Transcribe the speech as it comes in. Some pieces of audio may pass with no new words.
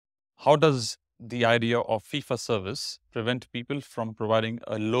how does the idea of fee for service prevent people from providing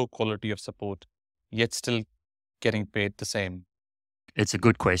a low quality of support, yet still getting paid the same? It's a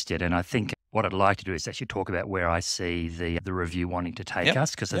good question. And I think what I'd like to do is actually talk about where I see the review wanting to take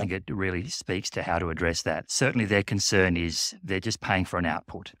us, because I think it really speaks to how to address that. Certainly their concern is they're just paying for an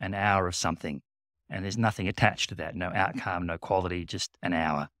output, an hour of something, and there's nothing attached to that, no outcome, no quality, just an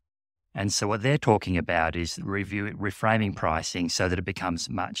hour. And so what they're talking about is reframing pricing so that it becomes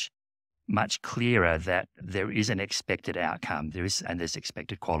much clearer that there is an expected outcome, there's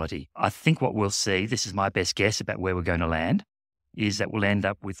expected quality. I think what we'll see, this is my best guess about where we're going to land, is that we'll end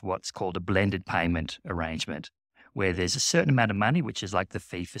up with what's called a blended payment arrangement, where there's a certain amount of money, which is like the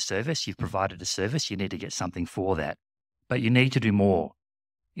fee for service. You've provided a service, you need to get something for that, but you need to do more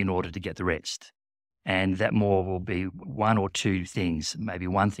in order to get the rest. And that more will be one or two things, maybe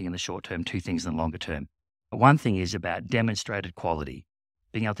one thing in the short term, two things in the longer term. One thing is about demonstrated quality,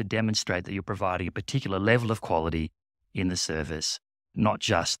 being able to demonstrate that you're providing a particular level of quality in the service, not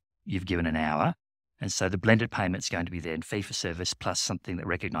just you've given an hour. And so the blended payment's going to be then fee for service plus something that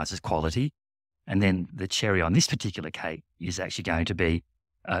recognizes quality. And then the cherry on this particular cake is actually going to be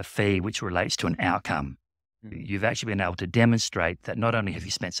a fee which relates to an outcome. You've actually been able to demonstrate that not only have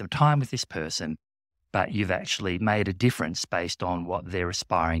you spent some time with this person, but you've actually made a difference based on what they're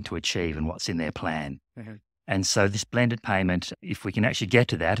aspiring to achieve and what's in their plan. And so this blended payment, if we can actually get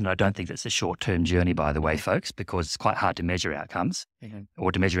to that, and I don't think that's a short-term journey, by the way, folks, because it's quite hard to measure outcomes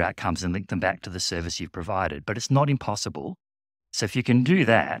or to measure outcomes and link them back to the service you've provided, but it's not impossible. So if you can do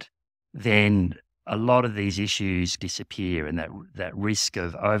that, then a lot of these issues disappear, and that risk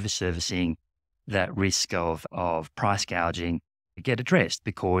of over-servicing, that risk of price gouging get addressed,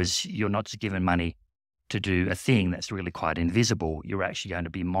 because you're not just given money to do a thing that's really quite invisible. You're actually going to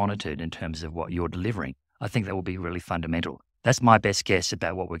be monitored in terms of what you're delivering. I think that will be really fundamental. That's my best guess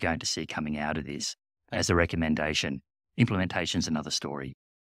about what we're going to see coming out of this as a recommendation. Implementation's another story.